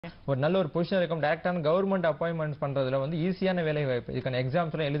ஒரு நல்ல ஒரு பொசிஷன் இருக்கும் டைரக்டான கவர்மெண்ட் அப்பாயின்ட்மென்ட்ஸ் பண்றதுல வந்து ஈஸியான வேலை வாய்ப்பு இதுக்கான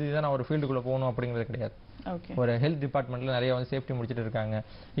எக்ஸாம்ஸ்லாம் எழுதி தான் நான் ஒரு ஃபீல்டுக்குள்ள போகணும் அப்படிங்கிறது கிடையாது. ஒரு ஹெல்த் டிபார்ட்மெண்ட்ல நிறைய வந்து சேஃப்டி முடிச்சிட்டு இருக்காங்க.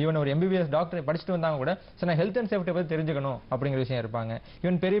 ஈவன் ஒரு MBBS டாக்டர் படிச்சுட்டு வந்தாங்க கூட நான் ஹெல்த் அண்ட் சேஃப்டி பத்தி தெரிஞ்சுக்கணும் அப்படிங்கிற விஷயம் இருப்பாங்க.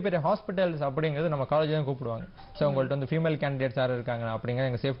 ஈவன் பெரிய பெரிய ஹாஸ்பிட்டல்ஸ் அப்படிங்கிறது நம்ம காலேஜ் தான் கூப்பிடுவாங்க. ஸோ உங்கள்ட்ட வந்து ஃபீமேல் கேண்டிடேட்ஸ் யாரும் இருக்காங்க அப்படிங்கிற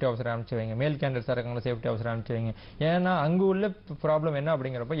எங்க சேஃப்டி ஆஃபீஸர் அனுப்பிச்சு வைங்க, மேல் கேண்டிடேட்ஸ் இருக்காங்க சேஃப்டி ஆஃபீஸர் அனுப்பிச்சு வைங்க. ஏன்னா அங்க உள்ள ப்ராப்ளம் என்ன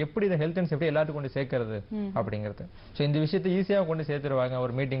அப்படிங்கிறப்ப எப்படி இந்த ஹெல்த் அண்ட் சேஃப்டி எல்லாத்துக்கும் கொண்டு சேர்க்கிறது அப்படிங்கிறது. ஸோ இந்த விஷயத்தை ஈஸியாக கொண்டு சேர்த்துருவாங்க.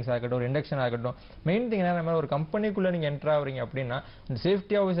 ஒரு மீட்டிங்ஸ் ஆகட்டும், ஒரு இண்டக்ஷன் ஆகட்டும். மெயின் திங் என்ன, ஒரு கம்பெனிக்குள்ள நீங்க என்டர் ஆகுறீங்க அப்படின்னா இந்த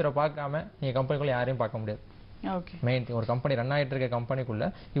சேஃப்டி ஆஃபீஸரை பார்க்காம நீங்க கம்பெனிக்குள்ள யாரையும் பார்க்க முடியாது. மெயின் ஒரு கம்பெனி ரன் ஆயிட்டு இருக்க கம்பெனிக்குள்ள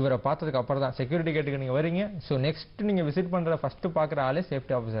இவரை பார்த்ததுக்கு அப்புறம் தான் செக்யூரிட்டி கேட்டுக்கு நீங்க வரீங்க. ஸோ நெக்ஸ்ட் நீங்க விசிட் பண்ற ஃபர்ஸ்ட் பாக்குற ஆளே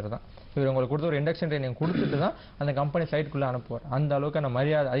சேஃப்டி ஆஃபீஸர் தான். இவர் உங்களுக்கு கொடுத்த ஒரு இண்டக்ஷன் ட்ரைனிங் கொடுத்துட்டு தான் அந்த கம்பெனி சைட்டுக்குள்ள அனுப்புவார். அந்த அளவுக்கு அந்த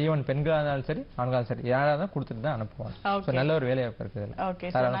மரியாதை ஈவன் பெண்களா இருந்தாலும் சரி ஆண்களும் சரி யாரா தான் கொடுத்துட்டு தான் அனுப்புவாங்க. நல்ல ஒரு வேலை வாய்ப்பு இருக்குது.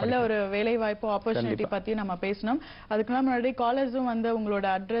 நல்ல ஒரு வேலை வாய்ப்பு ஆப்பர்ச்சுனிட்டி பத்தி நம்ம பேசணும். அதுக்கு முன்னாடி காலர்ஸும் வந்து உங்களோட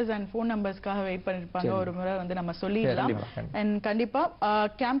அட்ரஸ் அண்ட் ஃபோன் நம்பர்ஸ்க்காக வெயிட் பண்ணிருப்பாங்க. ஒரு முறை வந்து நம்ம சொல்லிடலாம். அண்ட் கண்டிப்பா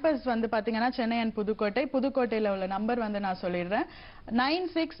கேம்பஸ் வந்து பாத்தீங்கன்னா சென்னை அண்ட் புதுக்கோட்டையில உள்ள நம்பர் வந்து நான் சொல்லிடுறேன்.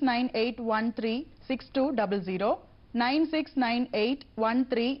 9698136200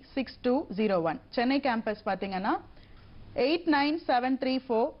 9698136201. சென்னை கேம்பஸ் பாத்தீங்கன்னா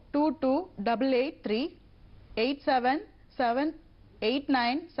 8973422883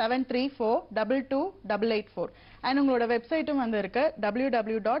 87789734228884 and உங்களோட வெப்சைட்டும் வந்து இருக்கு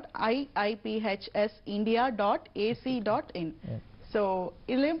www.iiphsindia.ac.in. So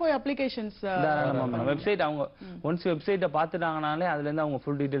இதுலயும் போய் அப்ளிகேஷன்ஸ் வெப்சைட் அவங்க ஒன்ஸ் வெப்சைட்டை பார்த்துட்டாங்கனாலே அதுல இருந்து அவங்க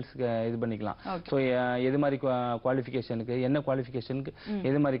ஃபுல் டீடைல்ஸ் இது பண்ணிக்கலாம். ஸோ எது மாதிரி குவாலிஃபிகேஷனுக்கு என்ன குவாலிஃபிகேஷனுக்கு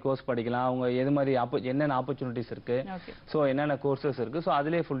எது மாதிரி கோர்ஸ் படிக்கலாம், அவங்க எது மாதிரி என்னென்ன ஆப்பர்ச்சுனிட்டிஸ் இருக்கு, ஸோ என்னென்ன கோர்சஸ் இருக்கு, ஸோ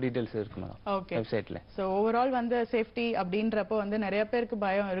அதுலேயே ஃபுல் டீடைல்ஸ் இருக்கு வெப்சைட்ல. ஸோ ஓவரால் வந்து சேஃப்டி அப்படின்றப்போ வந்து நிறைய பேருக்கு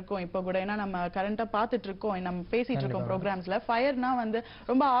பயம் இருக்கும். இப்போ கூட ஏன்னா நம்ம கரண்டா பார்த்துட்டு இருக்கோம், நம்ம பேசிட்டு இருக்கோம் ப்ரோக்ராம்ஸ்ல ஃபயர்னா வந்து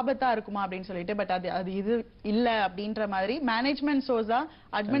ரொம்ப ஆபத்தா இருக்குமா அப்படின்னு சொல்லிட்டு. பட் அது இது இல்ல அப்படின்ற மாதிரி மேனேஜ்மெண்ட் சோர்ஸா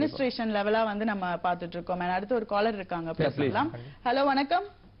அட்மினிஸ்ட்ரேஷன் லெவலா வந்து நம்ம பார்த்துட்டு இருக்கோம். அடுத்து ஒரு காலர் இருக்காங்க, பேசலாம். ஹலோ, வணக்கம்.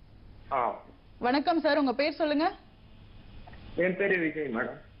 வணக்கம் சார், உங்க பேர் சொல்லுங்க. என் பேரு விஜய்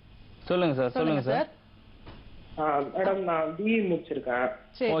மேடம். சொல்லுங்க சார். சொல்லுங்க சார். மேடம் நான் BE முடிச்சிருக்கேன்.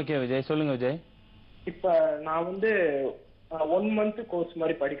 ஓகே விஜய், சொல்லுங்க விஜய். இப்ப நான் வந்து 1 மந்த் கோர்ஸ்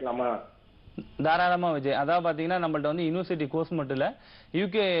மாதிரி படிக்கலாமா? தாராளமா விஜய். அதாவது பாத்தீங்கன்னா நம்மள்ட்ட வந்து யூனிவர்சிட்டி கோர்ஸ் மட்டும் இல்ல,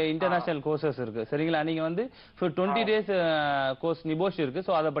 UK இன்டர்நேஷனல் கோர்சஸ் இருக்கு. சரிங்களா? நீங்க வந்து 20 days கோர்ஸ் நிபோஷ் இருக்கு.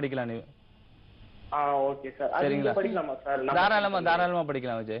 சோ அத படிக்கலாம் நீங்க. Okay sir. அது படிக்கலாமா சார்? தாராளமா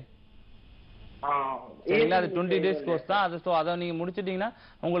படிக்கலாம் விஜய். சரிங்களா? அது 20 days கோர்ஸ் தான். அது சோ அத நீங்க முடிச்சிட்டீங்கன்னா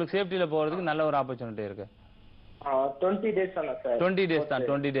உங்களுக்கு சேஃப்டில போறதுக்கு நல்ல ஒரு ஆப்பர்ச்சுனிட்டி இருக்கு. 20 days தானா சார்? 20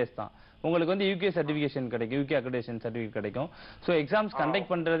 days தான். உங்களுக்கு வந்து UK சர்டிபிகேஷன் கிடைக்கும், UK அக்ரெடிடேஷன் சர்டிபிகேட் கிடைக்கும். ஸோ எக்ஸாம்ஸ் கண்டக்ட்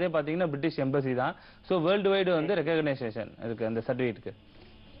பண்றதே பாத்தீங்கன்னா பிரிட்டிஷ் எம்பசி தான். ஸோ வேர்ல்டு வைடு வந்து ரெகக்னைசேஷன் இருக்கு அந்த சர்டிபிகேட்டுக்கு.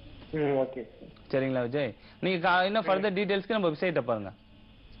 ஓகே சரிங்களா விஜய்? நீங்க இன்னும் ஃபர்தர் டீடைல்ஸ்க்கு நம்ம வெப்சைட்டை பாருங்க.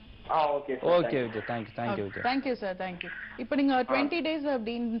 Okay Vijay, thank you Vijay. Thank you sir, thank you. இப்போ நீங்க 20 days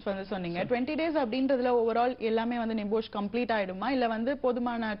அப்படின்னு வந்து சொன்னீங்க. 20 days அப்படின்றதுல ஓவரால் எல்லாமே வந்து நிபோஷ் கம்ப்ளீட் ஆயிடுமா இல்ல வந்து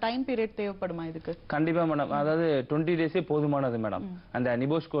போதுமான டைம் பீரியட் தேவைப்படுமா இதுக்கு? கண்டிப்பா மேடம். அதாவது 20 days போதுமானது மேடம். அந்த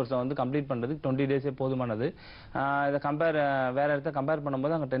நிபோஷ் கோர்ஸை வந்து கம்ப்ளீட் பண்றதுக்கு 20 days போதுமானது. இதை வேற இடத்த கம்பேர்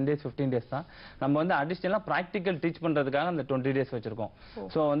பண்ணும்போது அங்க 10 days 15 days தான். நம்ம வந்து அடிஷனலா பிராக்டிக்கல் டீச் பண்றதுக்காக அந்த 20 days வச்சிருக்கோம்.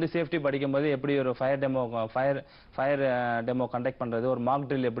 ஸோ வந்து சேஃப்டி படிக்கும்போது எப்படி ஒரு ஃபயர் டெமோ கண்டக்ட் பண்றது, ஒரு மாக்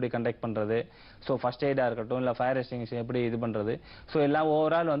ட்ரில் எப்படி கண்டக்ட் பண்றது, ஸோ ஃபர்ஸ்ட் எய்டா இருக்கட்டும் இல்ல ஃபயர் எக்ஸ்டிங்ஷன் எப்படி இது பண்றது, ஸோ எல்லாம்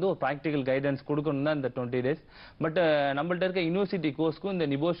ஓவரால் வந்து ஒரு ப்ராக்டிக்கல் கைடன்ஸ் கொடுக்கணும் தான் இந்த 20 days. பட் நம்மள்ட்ட இருக்க யூனிவர்சிட்டி கோர்ஸ்க்கும் இந்த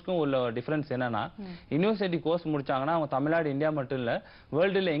நிபோஷ்க்கும் உள்ள டிஃபரன்ஸ் என்னன்னா, யூனிவர்சிட்டி கோர்ஸ் முடிச்சாங்கன்னா அவங்க தமிழ்நாடு இந்தியா மட்டும் இல்ல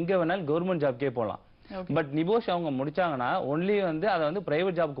வேர்ல்டுல எங்க வேணாலும் கவர்மெண்ட் ஜாப்கே போகலாம். பட் நிபோஷ் அவங்க முடிச்சாங்கன்னா ஒன்லி வந்து அதை வந்து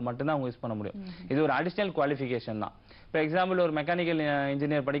பிரைவேட் ஜாப்க்கு மட்டும்தான் அவங்க யூஸ் பண்ண முடியும். இது ஒரு அடிஷனல் குவாலிஃபிகேஷன் தான். இப்போ எக்ஸாம்பிள் ஒரு மெக்கானிக்கல்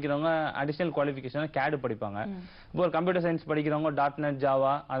இன்ஜினியர் படிக்கிறவங்க அடிஷனல் குவாலிஃபிகேஷன் CAD படிப்பாங்க. இப்போ ஒரு கம்ப்யூட்டர் சயின்ஸ் படிக்கிறவங்க .NET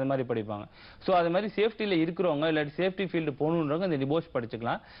ஜாவா அது மாதிரி படிப்பாங்க. ஸோ அது மாதிரி சேஃப்டியில் இருக்கிறவங்க இல்லாட்டி சேஃப்டி ஃபீல்டு போகணுன்றவங்க இந்த நிபோஷ்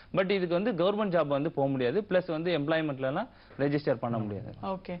படிச்சுக்கலாம். பட் இதுக்கு வந்து கவர்மெண்ட் ஜாப் வந்து போக முடியாது. பிளஸ் வந்து எம்ப்ளாய்மெண்ட்லாம் ரெஜிஸ்டர் பண்ண முடியாது.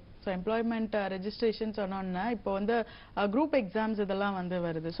 ஓகே. ஸோ எம்ப்ளாய்மெண்ட் ரெஜிஸ்ட்ரேஷன் சொன்னோன்னா இப்போ வந்து குரூப் எக்ஸாம்ஸ் இதெல்லாம் வந்து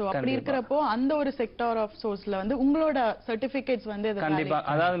வருது. ஸோ அப்படி இருக்கிறப்போ அந்த ஒரு செக்டார் ஆஃப் சோர்ஸ்ல வந்து உங்களோட சர்டிபிகேட்ஸ் வந்து கண்டிப்பா.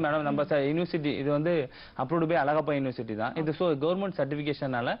 அதாவது மேடம் நம்ம யூனிவர்சிட்டி இது வந்து அப்ரூவ்டு பை அழகப்பா யூனிவர்சிட்டி தான். இது ஸோ கவர்மெண்ட்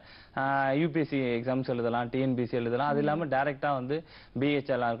சர்டிபிகேஷனால UPSC எக்ஸாம்ஸ் எழுதலாம், TNPSC எழுதலாம். அது இல்லாம டைரக்டா வந்து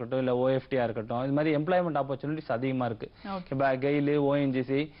BHL இருக்கட்டும் இல்ல OFT இருக்கட்டும் இது மாதிரி எம்ப்ளாய்மெண்ட் ஆப்பர்ச்சுனிட்டிஸ் அதிகமா இருக்கு. இப்போ கெயில்,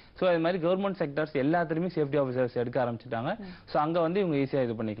 ONGC, ஸோ அது மாதிரி கவர்மெண்ட் செக்டர்ஸ் எல்லாத்துலயுமே சேஃப்டி ஆஃபீஸர்ஸ் எடுக்க ஆரம்பிச்சுட்டாங்க. ஸோ அங்க வந்து இவங்க ஈஸியா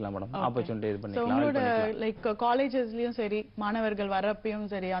இது பண்ணிக்கலாம் மேடம், ஆப்பர்ச்சுனிட்டி இது பண்ணிக்கலாம். லைக் காலேஜஸ்லயும் சரி மாணவர்கள் வரப்பையும்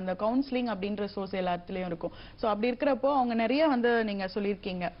சரி அந்த கவுன்சிலிங் அப்படின்ற சோர்ஸ் எல்லாத்துலயும் இருக்கும். ஸோ அப்படி இருக்கிறப்போ அவங்க நிறைய வந்து நீங்க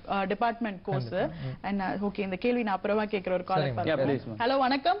சொல்லியிருக்கீங்க டிபார்ட்மெண்ட் கோர்ஸ். அண்ட் ஓகே, இந்த கேள்வி நான் அப்புறம் அப்புறமா கேக்குற ஒரு collar Yeah, please, ma'am. Hello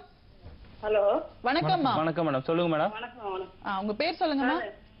வணக்கம். ஹலோ வணக்கம்மா. வணக்கம் மேடம், சொல்லுங்க மேடம். வணக்கம் வணக்கம். உங்க பேர் சொல்லுங்கம்மா.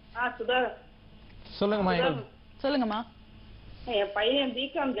 சுதா. சொல்லுங்கம்மா. சொல்லுங்கம்மா. என் பையன்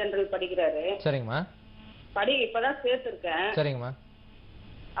பிகாம் ஜெனரல் படிக்கிறாரு. சரிங்கம்மா. இப்பதான் சேர்த்திருக்கேன். சரிங்கம்மா.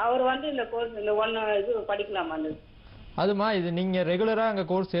 அவர் வந்து இந்த கோர்ஸ் இந்த இது படிக்கலாமா? அதுமா இது நீங்க ரெகுலரா அங்க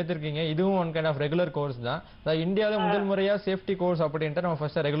கோர்ஸ் சேர்த்திருக்கீங்க. இதுவும் one kind of regular course தான். அதாவது இந்தியாவில முதல் முறையா சேஃப்டி கோர்ஸ் அப்படின்ட்டு நம்ம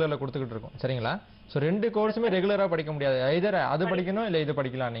ஃபர்ஸ்ட் ரெகுலர்ல கொடுத்துக்கிட்டு இருக்கோம். சரிங்களா? சோ ரெண்டு கோர்ஸுமே ரெகுலரா படிக்க முடியாது. ஐதர் அது படிக்கணும் இல்ல இது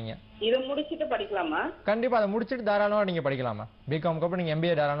படிக்கலாம். நீங்க இத முடிச்சிட்டு படிக்கலாமா? கண்டிப்பா அதை முடிச்சிட்டு தாராளமா நீங்க படிக்கலாமா. பிகாம்க்கு அப்புறம் நீங்க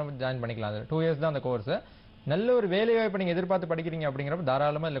MBA தாராளமா ஜாயின் பண்ணிக்கலாம். அது 2 இயர்ஸ் தான் அந்த கோர்ஸ். நல்ல ஒரு வேலை வாய்ப்பு நீங்க எதிர்பார்த்து படிக்கிறீங்க அப்படிங்கிறப்ப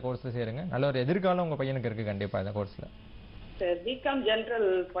தாராளமா இந்த கோர்ஸ்ல சேருங்க. நல்ல ஒரு எதிர்காலம் உங்க பையனுக்கு இருக்கு கண்டிப்பா இந்த கோர்ஸ்ல. பிகாம் ஜெனரல்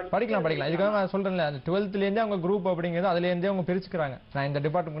படிக்கலாம். இதுக்காக நான் சொல்றேன்ல, அந்த 12th இருந்தே அவங்க குரூப் அப்படிங்கிறது அதுல இருந்தே அவங்க பிரிச்சுக்கிறாங்க. நான் இந்த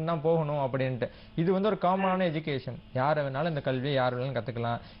டிபார்ட்மெண்ட் தான் போகணும் அப்படின்ட்டு. இது வந்து ஒரு காமனான எஜுகேஷன். யார வேணாலும் இந்த கல்வியை யார் வேணாலும்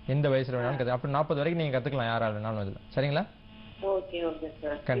கத்துக்கலாம். எந்த வயசுல வேணாலும் கத்துக்கலாம். அப்படி 40 வரைக்கும் நீங்க கத்துக்கலாம் யாரால வேணாலும் அதுல. சரிங்களா? Okay okay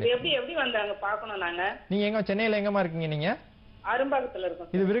sir. இது எப்படி வந்தாங்க பார்க்கணும் நாங்க? நீங்க எங்க சென்னையில எங்கமா இருக்கீங்க நீங்க? அரும்பாக்கத்துல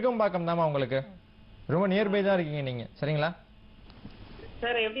இருக்கோம். இது விருகம்பாக்கம் தாமா உங்களுக்கு. ரொம்ப நியர்பை தான் இருக்கீங்க நீங்க. சரிங்களா?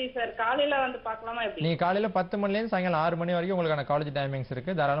 சார் எப்படி சார் காலையில வந்து பார்க்கலாமா எப்படி? நீங்க காலையில 10 மணில இருந்து சாயங்காலம் 6 மணி வரைக்கும் உங்களுக்கான காலேஜ் டைமிங்ஸ்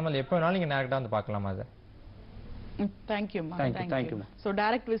இருக்கு. தாராளமா எப்ப வேணாலும் நீங்க நேரா வந்து பார்க்கலாமா அது. Thank you, Thank you. So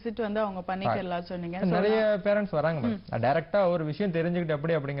direct visit வந்து அவங்க பண்ணிக்கலாம் சொன்னீங்க. நிறைய பேரண்ட்ஸ் வராங்க மேம். டைரக்டா ஒரு விஷயம்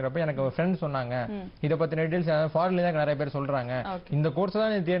தெரிஞ்சுக்கிட்டு அப்படிங்கறப்ப எனக்கு ஒரு ஃப்ரெண்ட் சொன்னாங்க. இத பத்தி டீடைல்ஸ் ஃபாரின்ல தான் நிறைய பேர் சொல்றாங்க. இந்த கோர்ஸ்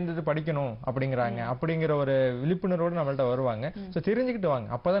தான் நீ தேர்ந்தெடுத்து படிக்கணும் அப்படிங்கறாங்க. அப்படிங்கிற ஒரு விழிப்புணர்வோட நம்மள்ட்ட வருவாங்க. சோ தெரிஞ்சுக்கிட்டு வாங்க.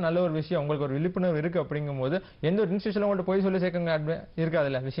 அப்பதான் நல்ல ஒரு விஷயம் உங்களுக்கு ஒரு விழிப்புணர்வு இருக்கு அப்படிங்கும்போது எந்த ஒரு இன்ஸ்டிடியூஷன்ல உங்கள்ட்ட போய் சொல்லி சேர்க்கங்க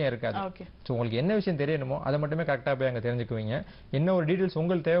இருக்காதுல்ல, விஷயம் இருக்காது. சோ உங்களுக்கு என்ன விஷயம் தெரியணுமோ அதை மட்டுமே கரெக்டா போய் அங்க தெரிஞ்சுக்குவீங்க. என்ன ஒரு டீடைல்ஸ்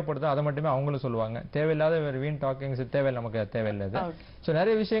உங்களுக்கு தேவைப்படுதோ அதை மட்டுமே அவங்களும் சொல்லுவாங்க. தேவையில்லாத ஒரு வீண் டாக்கிங்ஸ் தேவையில்லை, நமக்கு தேவையில்லை. சோ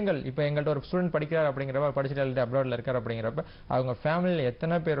நிறைய விஷயங்கள் இப்ப எங்கள்ட்ட ஒரு ஸ்டூடெண்ட் படிக்கிறார் அப்படிங்கிறப்ப படிச்சுட்டு அப்ராட்ல இருக்காரு அப்படிங்கிறப்ப அவங்க ஃபேமிலியில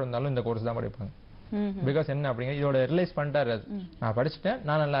எத்தனை பேர் வந்தாலும் இந்த கோர்ஸ் தான் படிப்பாங்க. பிகாஸ் என்ன அப்படிங்கிற இதோட ரியலைஸ் பண்ணிட்டாரு. நான் படிச்சுட்டேன்,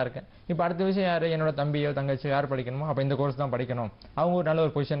 நான் நல்லா இருக்கேன். இப்ப அடுத்த விஷயம் யாரு, என்னோட தம்பியோ தங்கச்சியோ யார் படிக்கணுமோ அப்ப இந்த கோர்ஸ் தான் படிக்கணும். அவங்க ஒரு நல்ல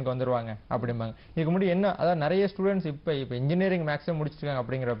ஒரு பொசிஷனுக்கு வந்துருவாங்க அப்படிம்பாங்க. இதுக்கு முன்னாடி என்ன, அதாவது நிறைய ஸ்டூடெண்ட்ஸ் இப்ப இன்ஜினியரிங் மேக்ஸிமம் முடிச்சிருக்காங்க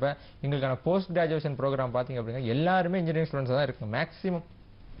அப்படிங்கிறப்ப எங்களுக்கான போஸ்ட் கிராஜுவேஷன் ப்ரோக்ராம் பாத்தீங்க அப்படின்னா எல்லாருமே இன்ஜினியரிங் ஸ்டூடெண்ட்ஸ் தான் இருக்கு மேக்ஸிமம்.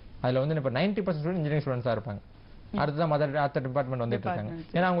 அதுல வந்து இப்ப 90% ஸ்டூடெண்ட் இன்ஜினியரிங் ஸ்டூடெண்ட்ஸ் தான் இருப்பாங்க. அடுத்ததான் அடுத்த டிபார்ட்மெண்ட் வந்துட்டு இருக்காங்க.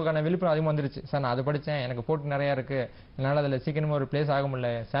 ஏன்னா அவங்களுக்கான விழிப்புணர்வு அதிகமாக வந்துருச்சு. சார் நான் அது படிச்சேன், எனக்கு போட்டு நிறைய இருக்கு, என்னால அதுல சீக்கிரமா ஒரு பிளேஸ் ஆக முடியல,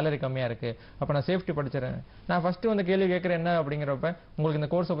 சேலரி கம்மியா இருக்கு, அப்ப நான் சேஃப்டி படிச்சிடறேன். நான் ஃபர்ஸ்ட் வந்து கேள்வி கேட்கறேன் என்ன அப்படிங்கிறப்ப உங்களுக்கு இந்த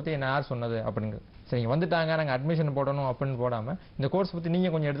கோர்ஸை பத்தி என்ன யார் சொன்னது அப்படிங்கிறது. சரி வந்துட்டாங்க நாங்க அட்மிஷன் போடணும் அப்படின்னு போடாம இந்த கோர்ஸ் பத்தி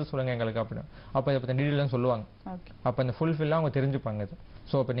நீங்க கொஞ்சம் எடுத்து சொல்லுங்க எங்களுக்கு அப்படின்னு. அப்ப இதை பத்தி டீடைல் சொல்லுவாங்க. அப்ப இந்த ஃபுல்ஃபில்லா அவங்க தெரிஞ்சுப்பாங்க.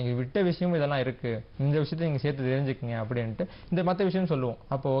 சோ அப்ப நீங்க விட்ட விஷயம் இதெல்லாம் இருக்கு, இந்த விஷயத்தை நீங்க சேர்த்து தெரிஞ்சுக்கங்க அப்படின்ட்டு இந்த மத்த விஷயம் சொல்லுவோம்.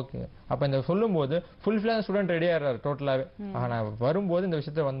 அப்போ ஓகே, அப்ப இந்த சொல்லும் போது ஃபுல்ஃபில்லா ஸ்டூடெண்ட் ரெடி ஆகிறாரு டோட்டலாவே. நான் வரும்போது இந்த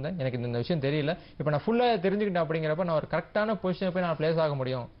விஷயத்த வந்தேன், எனக்கு இந்த விஷயம் தெரியல, இப்ப நான் ஃபுல்லா தெரிஞ்சுக்கிட்டேன் அப்படிங்கிறப்ப நான் ஒரு கரெக்டான பொசிஷன் போய் நான் பிளேஸ் ஆக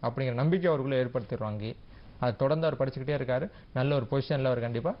முடியும் அப்படிங்கிற நம்பிக்கை அவருக்குள்ள ஏற்படுத்திடுவாங்க. அது தொடர்ந்து அவர் படிச்சுக்கிட்டே இருக்காரு, நல்ல ஒரு பொசிஷன்ல அவர்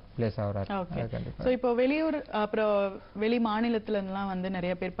கண்டிப்பா பிளேஸ் ஆகுறாரு. சோ இப்போ வெளியூர் அப்புறம் வெளி மாநிலத்துல இருந்தெல்லாம் வந்து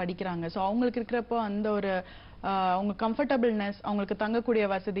நிறைய பேர் படிக்கிறாங்க. சோ அவங்களுக்கு இருக்கிறப்போ அந்த ஒரு அவங்க கம்ஃபர்டபிள்னஸ், அவங்களுக்கு தங்கக்கூடிய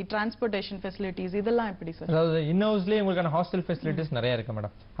வசதி, டிரான்ஸ்போர்ட்டேஷன் ஃபெசிலிட்டிஸ் இதெல்லாம் எப்படி சார்? அதாவது இன்ஹவுஸ்லயே உங்களுக்கான ஹாஸ்டல் ஃபெசிலிட்டிஸ் நிறைய இருக்கு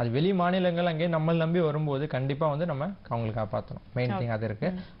மேடம். அது வெளி மாநிலங்கள் அங்கே நம்ம நம்பி வரும்போது கண்டிப்பா வந்து நம்ம அவங்களுக்கு காப்பாற்றணும். மெயின் திங் அது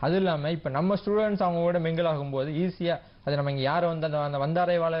இருக்கு. அது இல்லாம இப்ப நம்ம ஸ்டூடெண்ட்ஸ் அவங்களோட மிங்கிள் ஆகும்போது ஈஸியா அது நம்ம இங்க யாரும் வந்து அந்த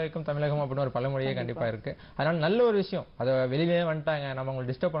வந்தாரை வாழ வைக்கும் தமிழகம் அப்படின்னு ஒரு பழமொழியே கண்டிப்பா இருக்கு. அதனால நல்ல ஒரு விஷயம். அதை வெளியிலேயே வந்துட்டாங்க நம்ம அவங்களை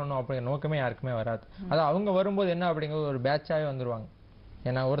டிஸ்டர்ப் பண்ணணும் அப்படிங்கிற நோக்கமே யாருக்குமே வராது. அதாவது அவங்க வரும்போது என்ன அப்படிங்கிற ஒரு பேட்சாவே வந்துருவாங்க.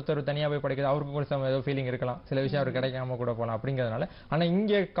 ஏன்னா ஒருத்தர் தனியா போய் படிக்கிறது அவருக்கு கூட ஏதோ ஃபீலிங் இருக்கலாம், சில விஷயம் அவருக்கு கிடைக்காம கூட போகலாம் அப்படிங்கிறதுனால. ஆனா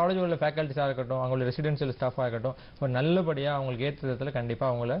இங்கே காலேஜ் உள்ள ஃபேக்கல்டிஸா இருக்கட்டும், அவங்களோட ரெசிடென்சியல் ஸ்டாஃபா இருக்கட்டும், ஒரு நல்லபடியா அவங்களுக்கு ஏற்ற விதத்துல கண்டிப்பா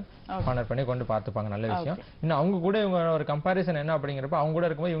அவங்கள கார்னர் பண்ணி கொண்டு பார்த்துப்பாங்க. நல்ல விஷயம். இன்னும் அவங்க கூட இவங்க ஒரு கம்பாரிசன் என்ன அப்படிங்கிறப்ப அவங்க கூட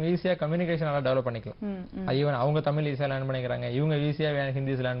இருக்கும்போது இவங்க ஈஸியா கம்யூனிகேஷன் நல்லா டெவலப் பண்ணிக்கலாம். ஈவன் அவங்க தமிழ் ஈஸியா லேர்ன் பண்ணிக்கிறாங்க, இவங்க ஈஸியா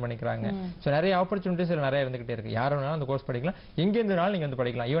ஹிந்திஸ் லேர்ன் பண்ணிக்கிறாங்க. ஸோ நிறைய ஆப்பர்ச்சுனிட்டிஸ் நிறைய இருந்துகிட்டே இருக்கு. யாரும் வேணாலும் அந்த கோர்ஸ் படிக்கலாம், எங்க இருந்துனாலும் நீங்க வந்து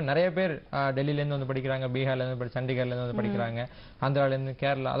படிக்கலாம். ஈவன் நிறைய பேர் டெல்லியில இருந்து வந்து படிக்கிறாங்க, பீகார்ல இருந்து சண்டிகர்ல இருந்து வந்து படிக்கிறாங்க, ஆந்திரால இருந்து,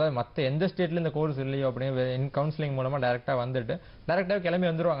 கேரளா, அதாவது மத்த எந்த ஸ்டேட்ல இந்த கோர்ஸ் இல்லையோ அப்படின்னு கவுன்சிலிங் மூலமா டைரக்டா வந்துட்டு டைரக்டாவே கிளம்பி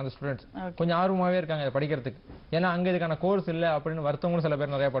வந்துருவாங்க அந்த ஸ்டூடெண்ட்ஸ். கொஞ்சம் ஆர்வமாவே இருக்காங்க இதை படிக்கிறதுக்கு. ஏன்னா அங்க இதுக்கான கோர்ஸ் இல்ல அப்படின்னு வருத்தவங்களும் சில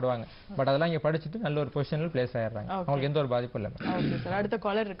பேர் நிறைய படுவாங்க. பட் அதெல்லாம் இங்க படிச்சுட்டு நல்ல ஒரு பொசிஷன்ல பிளேஸ் ஆயிடுறாங்க. அவங்களுக்கு எந்த ஒரு பாதிப்பும் இல்லை. ஓகே சார், அடுத்த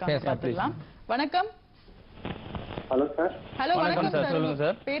காலர் இருக்காங்க பாத்துக்கலாம். வணக்கம். Hello sir. ஹலோ வணக்கம் சார், சொல்லுங்க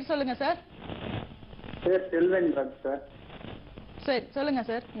சார். பேர் சொல்லுங்க சார். Sir Selvan sir. சரி சொல்லுங்க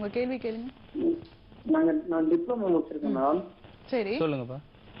சார், உங்க கேள்வி கேளுங்க. நான் டிப்ளமோ முடிச்சிருக்கேன் மேம். சரி சொல்லுங்கப்பா.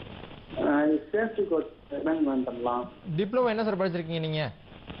 சேஃப்டி கோர்ஸ் என்னங்க பண்ணலாம்? டிப்ளமோ என்ன சார் படிச்சிருக்கீங்க நீங்க?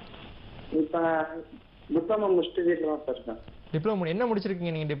 இப்ப டிப்ளமோ முடிச்சிட்டு வீட்ல தான் சார் இருக்கேன். டிப்ளமோ என்ன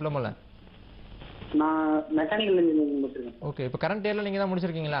முடிச்சிருக்கீங்க நீங்க டிப்ளமோல? நான் மெக்கானிக்கல் இன்ஜினியரிங் முடிச்சிருக்கேன். ஓகே, இப்போ கரண்ட் இயர்ல நீங்க தான்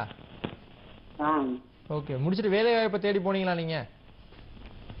முடிச்சிருக்கீங்களா? ஆ ஓகே, முடிச்சிட்டு வேலை வாய்ப்பை தேடி போனீங்களா நீங்க?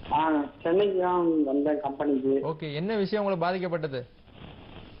 சென்னைக்கு தான் வந்தேன் கம்பெனிக்கு. ஓகே, என்ன விஷயம் உங்களுக்கு பாதிக்கப்பட்டது?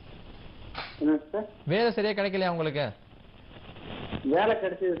 என்ன சார்? வேலை சரியா கிடைக்கலையா உங்களுக்கு? வேலை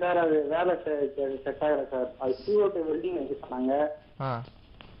கிடைச்சது சார், அது வேலை செட் ஆகல சார். அது CO2 வெல்டிங் வைக்க சொன்னாங்க.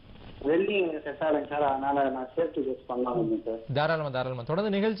 வெல்டிங் செட் ஆகலைங்க சார், அதனால நான் சேஃப்டி கோர்ஸ் பண்ணலாம் சார். தாராளமா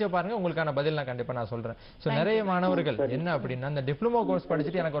தொடர்ந்து நிகழ்ச்சியை பாருங்க, உங்களுக்கான பதில் நான் கண்டிப்பா நான் சொல்றேன். சோ நிறைய மாணவர்கள் என்ன அப்படின்னா அந்த டிப்ளமோ கோர்ஸ்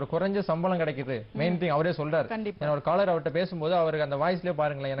படிச்சுட்டு எனக்கு ஒரு குறைஞ்ச சம்பளம் கிடைக்குது, மெயின் திங் அவரே சொல்றாரு. ஒரு காலர் அவர்கிட்ட பேசும்போது அவருக்கு அந்த வாய்ஸ்லயே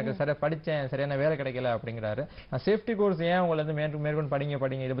பாருங்களேன், எனக்கு சரியா படிச்சேன், சரியான வேலை கிடைக்கல அப்படிங்கிறாரு. நான் சேஃப்டி கோர்ஸ் ஏன் உங்களை வந்து மேற்கொண்டு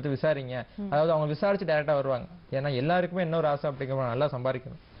படிங்க இதை பத்தி விசாரிங்க, அதாவது அவங்க விசாரிச்சு டைரக்டா வருவாங்க. ஏன்னா எல்லாருக்குமே இன்னொரு ஆசை அப்படிங்கிற நல்லா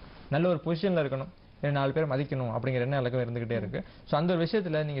சம்பாதிக்கணும், நல்ல ஒரு பொசிஷன்ல இருக்கணும், 4 பேர் மதிக்கணும் அப்படிங்கிற எண்ணம் எல்லாருக்கும் இருந்துகிட்டே இருக்கு. ஸோ அந்த ஒரு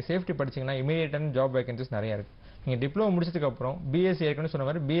விஷயத்துல நீங்க சேஃப்டி படிச்சீங்கன்னா இமீடியட்டான ஜாப் வேகன்சிஸ் நிறைய இருக்கு. நீங்க டிப்ளமோ முடிச்சதுக்கு அப்புறம் பிஎஸ்சி ஏற்கனவே சொன்ன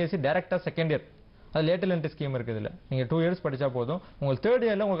மாதிரி பிஎஸ்சி டைரக்டா செகண்ட் இயர், அது லேட்டர் என்ட்ரி ஸ்கீம் இருக்குது. இதுல நீங்க 2 years படிச்சா போதும், உங்களுக்கு 3rd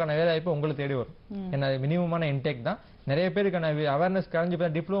yearல உங்களுக்கான வேலை வாய்ப்பு உங்களுக்கு தேடி வரும். ஏன்னா மினிமமான இன்டேக் தான். நிறைய பேருக்கான அவேர்னஸ்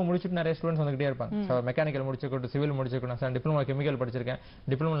கரைஞ்சு டிப்ளமோ முடிச்சுட்டு நிறைய ஸ்டூடெண்ட்ஸ் வந்துகிட்டே இருப்பாங்க. மெக்கானிக்கல் முடிச்சிருக்கட்டும், சிவில் முடிச்சிருக்கணும் சார், டிப்ளமோ கெமிக்கல் படிச்சிருக்கேன்,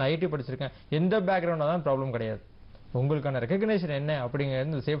 டிப்ளமோ ஐடி படிச்சிருக்கேன், எந்த பேக்ரவுண்டாக தான் ப்ராப்ளம் கிடையாது. உங்களுக்கான ரெகக்னேஷன் என்ன அப்படிங்கிறது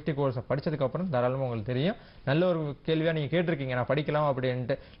இந்த சேஃப்டி கோர்ஸ் படிச்சதுக்கு அப்புறம் தாராளமாக உங்களுக்கு தெரியும். நல்ல ஒரு கேள்வியா நீங்க கேட்டிருக்கீங்க, நான் படிக்கலாம்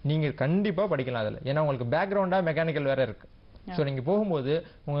அப்படின்ட்டு. நீங்க கண்டிப்பா படிக்கலாம் அதில், ஏன்னா உங்களுக்கு பேக்ரவுண்டா மெக்கானிக்கல் வேற இருக்கு. ஸோ நீங்க போகும்போது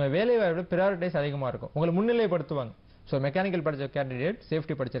உங்க வேலை வாய்ப்பு ப்ரியாரிட்டிஸ் அதிகமா இருக்கும், உங்களை முன்னிலைப்படுத்துவாங்க. ஸோ மெக்கானிக்கல் படிச்ச கேண்டிடேட்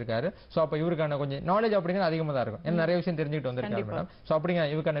சேஃப்டி படிச்சிருக்காரு, ஸோ அப்போ இவருக்கான கொஞ்சம் நாலேஜ் அப்படிங்கிறது அதிகமாக தான் இருக்கும், ஏன்னா நிறைய விஷயம் தெரிஞ்சுட்டு வந்திருக்காரு மேடம். ஸோ அப்படிங்க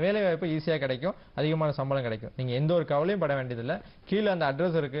இவருக்கான வேலை வாய்ப்பு ஈஸியாக கிடைக்கும், அதிகமான சம்பளம் கிடைக்கும். நீங்க எந்த ஒரு கவலையும் பட வேண்டியதில்லை. கீழே அந்த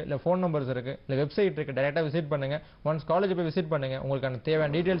அட்ரஸ் இருக்கு, இல்லை ஃபோன் நம்பர்ஸ் இருக்கு, இல்லை வெப்சைட் இருக்கு, டைரக்டா விசிட் பண்ணுங்க. ஒன்ஸ் காலேஜ் போய் விசிட் பண்ணுங்க, உங்களுக்கான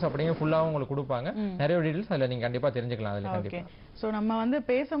தேவையான டீடைல்ஸ் அப்படிங்க ஃபுல்லாகவும் உங்களுக்கு கொடுப்பாங்க. நிறைய டீடைல்ஸ் அதில் நீங்க கண்டிப்பா தெரிஞ்சுக்கலாம். அதில் கண்டிப்பா சோ நம்ம வந்து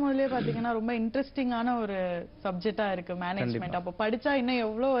பேசும்போதுலயே பாத்தீங்கன்னா ரொம்ப இன்ட்ரெஸ்டிங்கான ஒரு சப்ஜெக்டா இருக்கு மேனேஜ்மெண்ட். அப்போ படிச்சா இன்னும்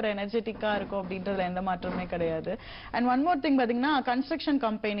எவ்வளவு ஒரு எனர்ஜெட்டிக்கா இருக்கும் அப்படின்றதுல எந்த மாற்றமே கிடையாது. அண்ட் ஒன் மோர் திங் பாத்தீங்கன்னா கன்ஸ்ட்ரக்ஷன்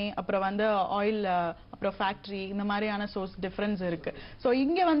கம்பெனி, அப்புறம் வந்து ஆயில், அப்புறம் ஃபேக்டரி, இந்த மாதிரியான சோர்ஸ் டிஃபரன்ஸ் இருக்கு. சோ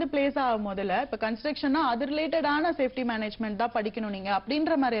இங்க வந்து பிளேஸ் ஆகும் முதல்ல இப்ப கன்ஸ்ட்ரக்ஷன்னா அது ரிலேட்டடான சேஃப்டி மேனேஜ்மெண்ட் தான் படிக்கணும் நீங்க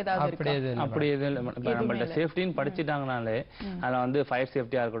அப்படின்ற மாதிரி ஏதாவது இருக்கு? அப்படி எதுவும் இப்ப நம்மள்ட்ட சேஃப்டின்னு படிச்சுட்டாங்கனாலே அதுல வந்து ஃபயர்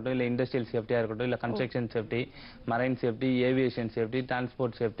சேஃப்டியா இருக்கட்டும், இல்ல இண்டஸ்ட்ரியல் சேஃப்டியா இருக்கட்டும், இல்ல construction safety, marine safety, aviation safety,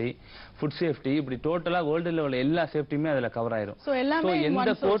 transport safety, food safety, இப்படி டோட்டலா வேர்ல்டு லெவல்ல எல்லா சேஃப்டியுமே அதுல கவர் ஆயிரும். சோ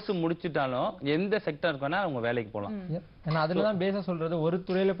எந்த கோர்ஸ் முடிச்சிட்டாலும் எந்த செக்டருக்கு வேணா அவங்க வேலைக்கு போலாம். ஏன்னா அதுலதான் பேச சொல்றது, ஒரு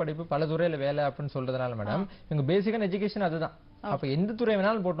துறையில படிப்பு பல துறையில வேலை அப்படின்னு சொல்றதுனால மேடம் இவங்க பேசிக்கான எஜுகேஷன் அதுதான். அப்ப எந்த துறை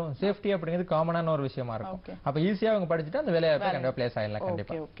வேணாலும் போட்டோம், சேஃப்டி அப்படிங்கிறது காமனான ஒரு விஷயமா இருக்கும். அப்ப ஈஸியா அவங்க படிச்சுட்டு அந்த வேலையை கண்டிப்பா பிளேஸ் ஆயிடலாம்.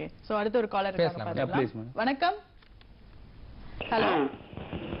 கண்டிப்பா. ஓகே. சோ அடுத்து ஒரு காலர் பேசலாம். வணக்கம். ஹலோ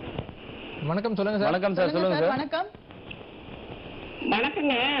வணக்கம், சொல்லுங்க சார். வணக்கம் சார், சொல்லுங்க சார். வணக்கம்.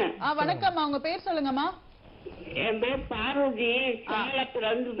 வணக்கங்க. வணக்கம், உங்க பேர் சொல்லுங்கம்மா. என் பேர் பார்வதி, சேலத்துல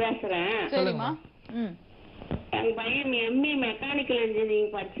இருந்து பேசுறேன். சரிம்மா. என் பையன் ME மெக்கானிக்கல்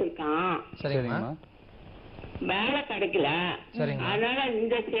இன்ஜினியரிங் படிச்சிருக்கான். சரிங்கம்மா. வேலை கிடைக்கல, அதனால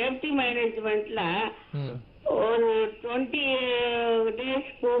இந்த சேஃப்டி மேனேஜ்மெண்ட்ல ஒரு 20 days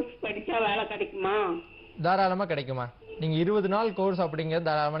கோர்ஸ் படிச்சா வேலை கிடைக்குமா? தாராளமா கிடைக்குமா. நீங்க 20 நாள் கோர்ஸ் அப்படிங்கிறது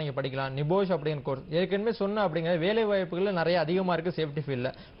தாராளமா நீங்க படிக்கலாம். நிபோஷ் அப்படிங்கிற கோர்ஸ் ஏற்கனவே சொன்ன அப்படிங்கிற வேலை வாய்ப்புகள் நிறைய அதிகமா இருக்கு சேஃப்டி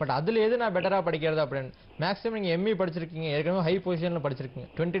ஃபீல்ட்ல. பட் அதுல எது நான் பெட்டரா படிக்கிறது அப்படின்னு மேக்ஸிமம் நீங்க ME படிச்சிருக்கீங்க, ஏற்கனவே ஹை பொசிஷன்ல படிச்சிருக்கீங்க,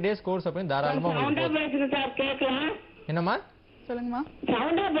 20 days கோர்ஸ் அப்படின்னு தாராளமா என்னமா சொல்லுங்கம்மா.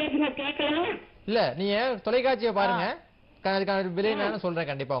 இல்ல நீங்க தொலைக்காட்சியை பாருங்க, அதுக்கான விலை நான்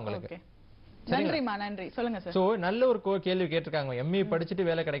சொல்றேன் கண்டிப்பா உங்களுக்கு. நன்றிமா, நன்றி. சொல்லுங்க சார். சோ நல்ல ஒரு கேள்வி கேட்டிருக்காங்க. ME படிச்சுட்டு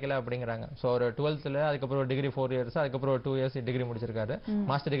வேலை கிடைக்கல அப்படிங்கிறாங்க. சோ ஒரு 12th அதுக்கப்புறம் டிகிரி 4 years, அதுக்கப்புறம் 2 years டிகிரி முடிச்சிருக்காரு,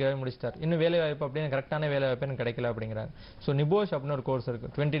 மாஸ்டர் டிகிரி முடிச்சிட்டாரு, இன்னும் வேலை வாய்ப்பு அப்படின்னு கரெக்டான வேலை வாய்ப்பு கிடைக்கல அப்படிங்கிறாங்க. சோ நிபோஷ் அப்படின்னு ஒரு கோர்ஸ் இருக்கு,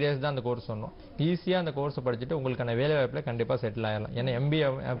 20 days தான் அந்த கோர்ஸ் சொன்னோம். ஈஸியா அந்த கோர்ஸ் படிச்சுட்டு உங்களுக்கான வேலை வாய்ப்புல கண்டிப்பா செட்டில் ஆயிடலாம். ஏன்னா MBA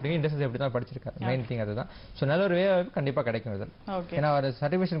அப்படிங்கிற இண்டஸ்ட்ரி எப்படி தான் படிச்சிருக்காரு, மெயின் திங் அதுதான். சோ நல்ல ஒரு வேலை வாய்ப்பு கண்டிப்பா கிடைக்கும் இதில். ஏன்னா ஒரு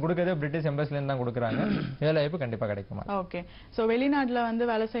சர்டிபிகேஷன் கொடுக்கறதே பிரிட்டிஷ் எம்பசில இருந்து தான் கொடுக்குறாங்க, வேலை வாய்ப்பு கண்டிப்பா கிடைக்குமா. ஓகே. சோ வெளிநாட்டுல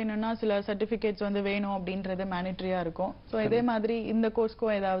வந்து வேலை செய்யணும்னா சில சர்டிபிகேட்ஸ் வந்து வேணும் அப்படின்றது மேண்டேட்டரியா இருக்கும். சோ இதே மாதிரி இந்த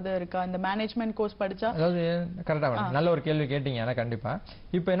கோர்ஸ்க்கும் ஏதாவது இருக்கா? இந்த மேனேஜ்மெண்ட் கோர்ஸ் படிச்சா அதாவது கரெக்டா நல்ல ஒரு கேள்வி கேட்டீங்க. கண்டிப்பா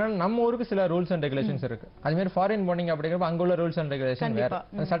இப்போ என்னன்னா நம்ம ஊருக்கு சில ரூல்ஸ் அண்ட் ரெகுலேஷன்ஸ் இருக்கு, அது மாதிரி ஃபாரின் போனீங்க அப்படிங்கிறப்ப அங்க உள்ள ரூல்ஸ் அண்ட் ரெகுலேஷன் வேற,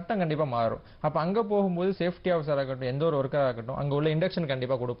 சட்டம் கண்டிப்பா மாறும். அப்ப அங்க போகும்போது சேஃப்டி ஆஃபீஸர் ஆகட்டும், எந்த ஒரு ஒர்க்கர் ஆகட்டும், அங்க உள்ள இண்டக்ஷன்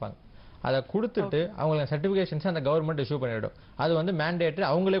கண்டிப்பா கொடுப்பாங்க. அதை கொடுத்துட்டு அவங்களுக்கு சர்டிபிகேஷன்ஸ் அந்த கவர்மெண்ட் இஷ்யூ பண்ணிடும். அது வந்து மேண்டேட்டரி,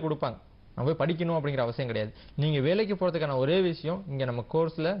 அவங்களே கொடுப்பாங்க, நம்ம போய் படிக்கணும் அப்படிங்கிற அவசியம் கிடையாது. நீங்க வேலைக்கு போறதுக்கான ஒரே விஷயம், இங்க நம்ம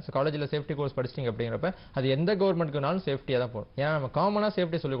கோர்ஸ்ல காலேஜ்ல சேஃப்டி கோர்ஸ் படிச்சிட்டீங்க அப்படிங்கிறப்ப அது எந்த கவர்மெண்ட்க்குனாலும் சேஃப்டியா தான் போகும். ஏன்னா நம்ம காமனா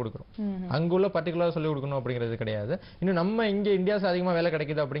சேஃப்டி சொல்லி கொடுக்குறோம், அங்குள்ள பர்டிகுலரா சொல்லி கொடுக்கணும் அப்படிங்கிறது கிடையாது. இன்னும் நம்ம இங்க இந்தியாஸ் அதிகமா வேலை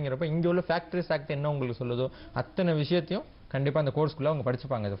கிடைக்குது அப்படிங்கிறப்ப இங்க உள்ள ஃபேக்டரிஸ் ஆக்ட் என்ன உங்களுக்கு சொல்லுதோ அத்தனை விஷயத்தையும் கண்டிப்பா அந்த கோர்ஸ்க்குள்ள அவங்க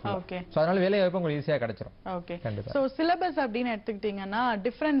படிச்சுப்பாங்க இது ஃபுல்லா. ஓகே. சோ அதனால வேலை வாய்ப்பு உங்களுக்கு ஈஸியா கிடைச்சிரும். ஓகே. கண்டிப்பா. சோ சிலபஸ் அப்படினு எடுத்துக்கிட்டீங்கன்னா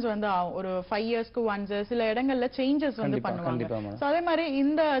டிஃபரன்ஸ் வந்து ஒரு 5 இயர்ஸ்க்கு ஒன்ஸ் சில இடங்கள்ல சேஞ்சஸ் வந்து பண்ணுவாங்க. சோ அதே மாதிரி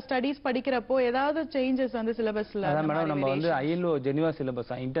இந்த ஸ்டடீஸ் படிக்கிறப்போ ஏதாவது சேஞ்சஸ் வந்து சிலபஸ்ல அதான் மேடம் நம்ம வந்து ILO Geneva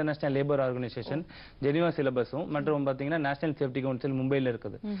syllabus international labour organisation Geneva சிலபஸும் மற்றும் பாத்தீங்கன்னா நேஷனல் சேஃப்டி கவுன்சில் மும்பைல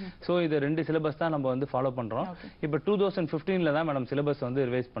இருக்குது. சோ இது ரெண்டு சிலபஸ் தான் நம்ம வந்து ஃபாலோ பண்றோம். இப்போ 2015ல தான் மேடம் சிலபஸ் வந்து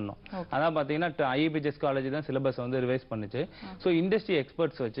ரிவைஸ் பண்ணோம். அதான் பாத்தீங்கன்னா IIPHS காலேஜ் தான் சிலபஸ் வந்து ரிவைஸ் பண்ணுச்சு. சோ இண்டஸ்ட்ரி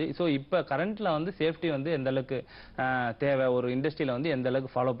எக்ஸ்பர்ட்ஸ் வச்சு சோ இப்போ கரண்ட்ல வந்து சேஃப்டி வந்து எந்த அளவுக்கு தேவை, ஒரு இண்டஸ்ட்ரியில வந்து எந்த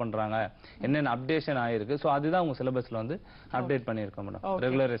அளவுக்கு ஃபாலோ பண்றாங்க, என்னென்ன அப்டேஷன் ஆயிருக்கு, சோ அதுதான் உங்க சிலபஸ்ல வந்து அப்டேட் பண்ணிருக்கோம் மேடம்,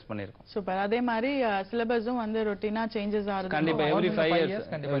 ரெகுலரைஸ் பண்ணிருக்கோம். சூப்பர். அதே மாதிரி சிலபஸும் வந்து ரொட்டீனா சேஞ்சஸ் ஆகுது கண்டிப்பா எவ்ரி 5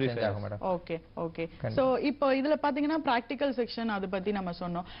 இயர்ஸ் கண்டிப்பா சேஞ்ச் ஆகும் மேடம். Okay okay. சோ இப்போ இதுல பாத்தீங்கன்னா பிராக்டிகல் செக்ஷன் அது பத்தி நம்ம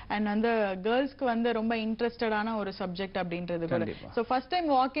சொன்னோம். அண்ட் வந்து கேர்ள்ஸ்க்கு வந்து ரொம்ப இன்ட்ரஸ்டடான ஒரு சப்ஜெக்ட் அப்படின்றது கூட. சோ ஃபர்ஸ்ட் டைம்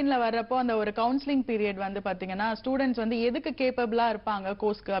வாக் இன்ல வரப்போ அந்த ஒரு கவுன்சிலிங் பீரியட் வந்து பாத்தீங்கன்னா ஸ்டூடெண்ட்ஸ் வந்து எதுக்கு கேப்பபிளா இருப்பாங்க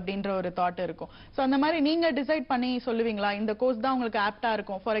கோர்ஸ்க்கு அப்படின்ற ஒரு தாட் இருக்கும். சோ அந்த மாதிரி நீங்க டிசைட் பண்ணி சொல்லுவீங்களா இந்த கோர்ஸ் தான் உங்களுக்கு ஆப்டா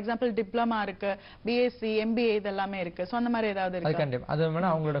இருக்கும்? ஃபார் எக்ஸாம்பிள் டிப்ளமா இருக்கு, பிஎஸ்சி, எம்பிஏ இதெல்லாமே இருக்கு. சோ அந்த மாதிரி ஏதாவது இருக்கு? அது கண்டிப்பா. அது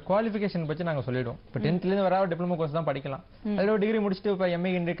வேணா அவங்களோட குவாலிஃபிகேஷன் பத்தி நாங்க சொல்லிடுவோம். இப்போ 10th ல இருந்து வர டிப்ளமோ கோர்ஸ் தான் படிக்கலாம். அதுல ஒரு டிகிரி முடிச்சிட்டு இப்போ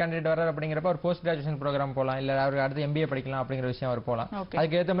எம்ஏ கேண்டிடேட் வரார் அப்படிங்கறப்ப ஒரு போஸ்ட் கிராஜுவேஷன் ப்ரோக்ராம் போலாம், இல்ல அவருக்கு அடுத்து எம்பிஏ படிக்கலாம் அப்படிங்கிற விஷயம் அவர் போலாம்.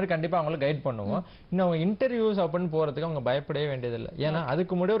 அதுக்கு ஏத்த மாதிரி கண்டிப்பா அவங்களுக்கு கைட் பண்ணுவோம். இன்னும் அவங்க இன்டர்வியூஸ் அப்படின்னு போறதுக்கு அவங்க பயப்படவே வேண்டியதில்லை. ஏன்னா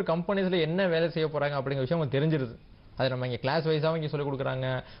அதுக்கு முன்னாடி ஒரு கம்பெனிஸ்ல என்ன வேலை செய்ய போறாங்க அப்படிங்கிற விஷயம் அவங்க தெரிஞ்சிருது. அது நம்ம இங்க கிளாஸ் வைஸாவும் இங்க சொல்லிக் கொடுக்குறாங்க,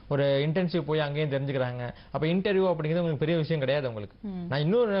 ஒரு இன்டர்ன்ஷிப் போய் அங்கேயும் தெரிஞ்சுக்கிறாங்க. அப்ப இன்டர்வியூ அப்படிங்கிறது உங்களுக்கு பெரிய விஷயம் கிடையாது உங்களுக்கு. நான்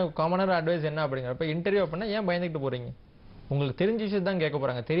இன்னொரு காமனான அட்வைஸ் என்ன அப்படிங்கிறப்ப இன்டர்வியூ அப்படின்னா ஏன் பயந்துட்டு போறீங்க? உங்களுக்கு தெரிஞ்ச விஷயத்தை தான் கேட்க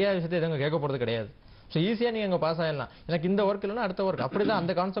போறாங்க, தெரியாத விஷயத்தை எதுவும் கேட்க போறது கிடையாது. ஸோ ஈஸியா நீங்க அங்க பாஸ் ஆயிடலாம். எனக்கு இந்த ஒர்க் இல்லைன்னா அடுத்த ஒர்க், அப்படிதான்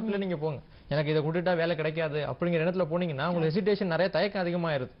அந்த கான்செப்ட்ல நீங்க போங்க. எனக்கு இதை விட்டுட்டா வேலை கிடைக்காது அப்படிங்கிற இடத்துல போனீங்கன்னா உங்களுக்கு ஹெசிடேஷன் நிறைய தயக்கம்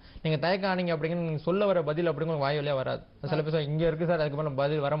அதிகமாயிருது. நீங்க தயக்கம் ஆனீங்க அப்படிங்கிற நீங்க சொல்ல வர பதில் அப்படிங்கிற வாயிலே வராது. சில பேர் இங்க இருக்கு சார் அதுக்கு மேல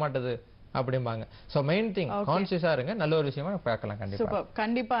பதில் வரமாட்டது அப்படிம்பாங்க. சோ மெயின் திங் கான்ஷியஸா இருங்க, நல்ல ஒரு விஷயமா பார்க்கலாம். கண்டிப்பா சூப்பர்.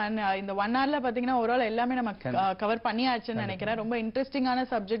 கண்டிப்பா இந்த 1 ஹவர்ல பாத்தீங்கன்னா ஓவரால் எல்லாமே நம்ம கவர் பண்ணியாச்சுன்னு நினைக்கிறேன். ரொம்ப இன்ட்ரெஸ்டிங்கான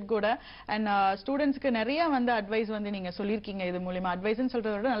சப்ஜெக்ட் கூட. அண்ட் ஸ்டூடெண்ட்ஸ்க்கு நிறைய வந்து அட்வைஸ் வந்து நீங்க சொல்லிருக்கீங்க. இது மூலமா அட்வைஸ்னு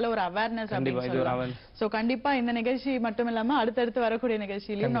சொல்றத விட நல்ல ஒரு அவேர்னஸ் அப்படின்னு. சோ கண்டிப்பா இந்த நிகழ்ச்சி மட்டும் இல்லாம அடுத்தடுத்து வரக்கூடிய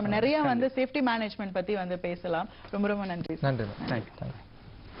நிகழ்ச்சியிலையும் நம்ம நிறைய வந்து சேஃப்டி மேனேஜ்மெண்ட் பத்தி வந்து பேசலாம். ரொம்ப ரொம்ப நன்றி. நன்றி.